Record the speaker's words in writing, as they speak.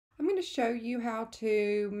to show you how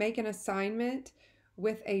to make an assignment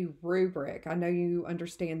with a rubric. I know you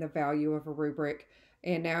understand the value of a rubric,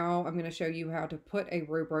 and now I'm going to show you how to put a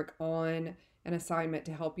rubric on an assignment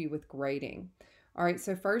to help you with grading. All right,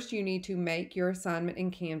 so first you need to make your assignment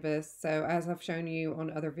in Canvas. So as I've shown you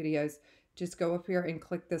on other videos, just go up here and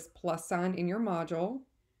click this plus sign in your module.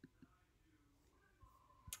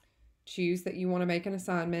 Choose that you want to make an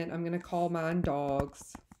assignment. I'm going to call mine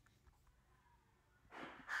dogs.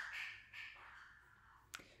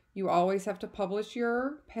 You always have to publish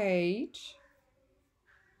your page.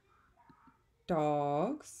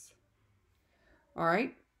 Dogs. All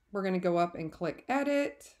right, we're going to go up and click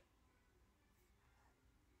edit.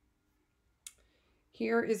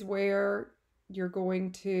 Here is where you're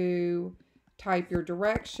going to type your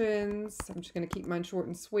directions. I'm just going to keep mine short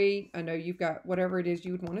and sweet. I know you've got whatever it is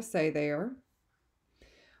you would want to say there.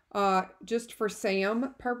 Just for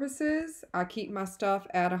SAM purposes, I keep my stuff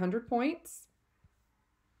at 100 points.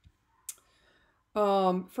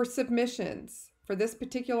 For submissions, for this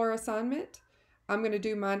particular assignment, I'm going to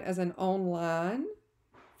do mine as an online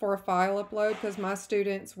for a file upload because my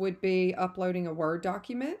students would be uploading a Word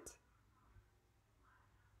document.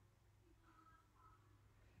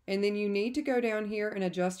 And then you need to go down here and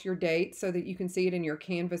adjust your date so that you can see it in your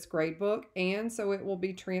Canvas gradebook and so it will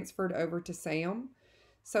be transferred over to SAM.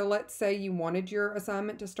 So let's say you wanted your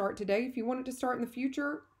assignment to start today. If you want it to start in the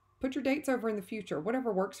future, put your dates over in the future,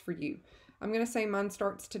 whatever works for you. I'm going to say mine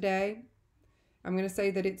starts today. I'm going to say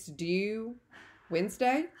that it's due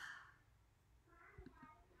Wednesday.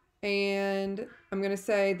 And I'm going to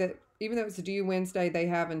say that even though it's due Wednesday, they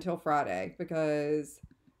have until Friday because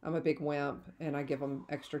I'm a big wimp and I give them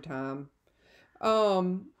extra time.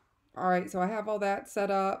 All right, so I have all that set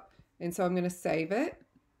up, and so I'm going to save it.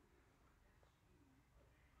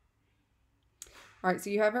 All right, so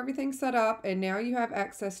you have everything set up, and now you have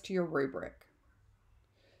access to your rubric.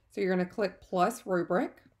 So you're going to click plus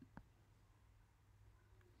rubric,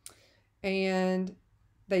 and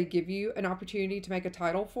they give you an opportunity to make a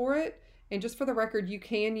title for it. And just for the record, you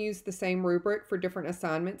can use the same rubric for different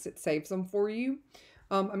assignments. It saves them for you.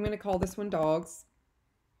 I'm going to call this one dogs.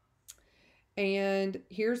 And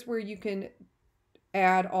here's where you can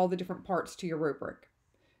add all the different parts to your rubric.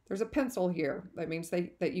 There's a pencil here. That means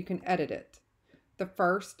that you can edit it. The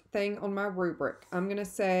first thing on my rubric, I'm going to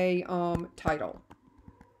say title.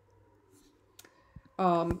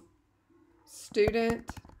 Student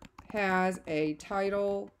has a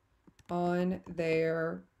title on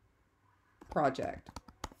their project.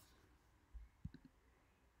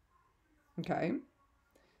 Okay.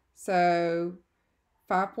 So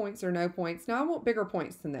 5 points or no points. Now I want bigger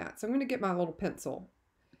points than that. So I'm going to get my little pencil.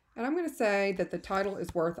 And I'm going to say that the title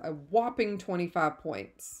is worth a whopping 25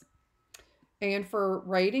 points. And for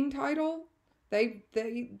rating title, they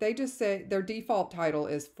just say their default title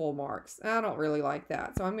is full marks. I don't really like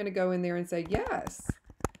that. So I'm going to go in there and say, yes,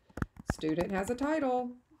 student has a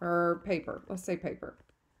title, or paper. Let's say paper.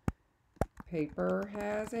 Paper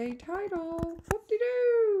has a title.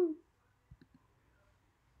 Whoop-de-doo.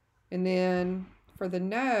 And then for the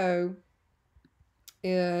no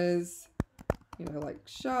is, like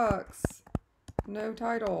shucks, no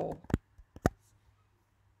title.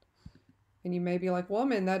 And you may be like,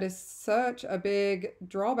 woman, that is such a big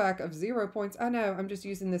drawback of 0 points. I know, I'm just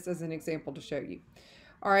using this as an example to show you.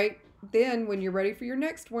 All right, then when you're ready for your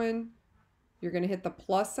next one, you're going to hit the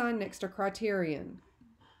plus sign next to criterion.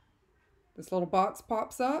 This little box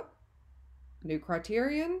pops up, new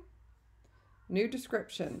criterion, new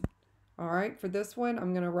description. All right, for this one,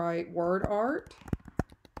 I'm going to write word art.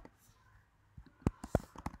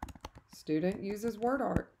 Student uses word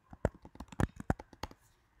art.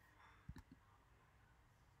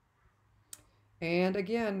 And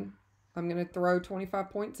again, I'm going to throw 25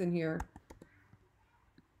 points in here.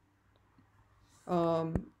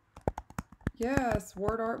 Yes,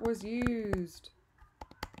 word art was used.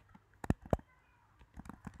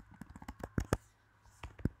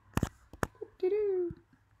 Doo-doo.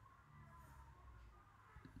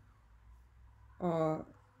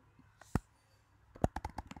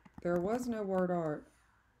 There was no word art.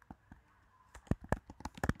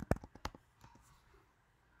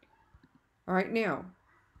 All right, now,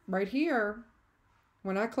 right here,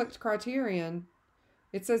 when I clicked criterion,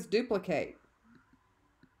 it says duplicate.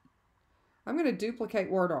 I'm going to duplicate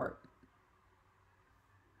word art.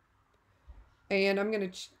 And I'm going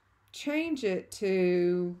to change it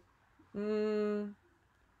to,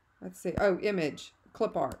 let's see, image,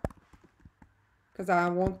 clip art. Because I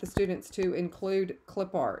want the students to include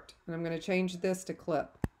clip art. And I'm going to change this to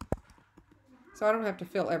clip. So I don't have to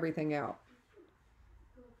fill everything out.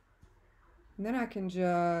 And then I can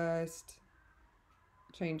just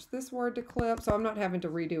change this word to clip, so I'm not having to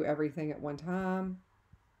redo everything at one time.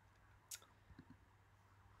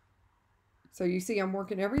 So you see I'm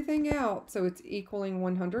working everything out so it's equaling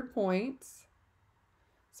 100 points.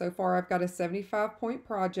 So far I've got a 75-point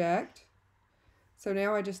project. So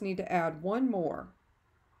now I just need to add one more.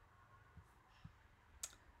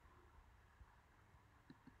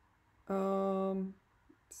 Let's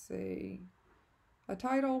see. A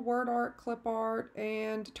title, word art, clip art,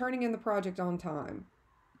 and turning in the project on time.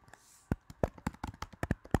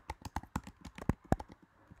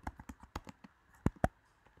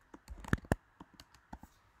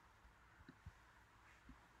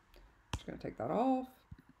 Just going to take that off.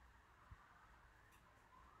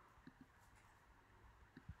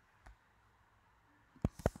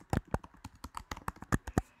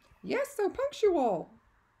 Yes, so punctual.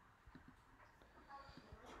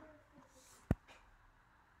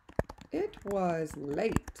 It was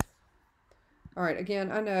late. All right,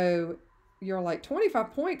 again, I know you're like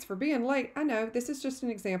 25 points for being late. I know, this is just an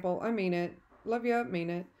example. I mean it. Love you, mean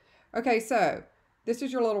it. Okay, so this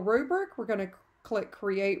is your little rubric. We're going to click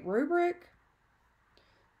Create Rubric.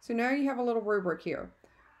 So now you have a little rubric here.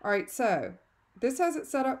 All right, so this has it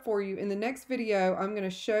set up for you. In the next video, I'm going to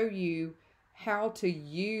show you how to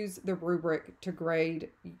use the rubric to grade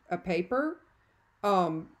a paper.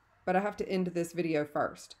 But I have to end this video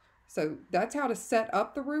first. So that's how to set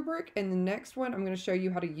up the rubric. And the next one, I'm going to show you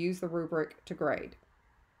how to use the rubric to grade.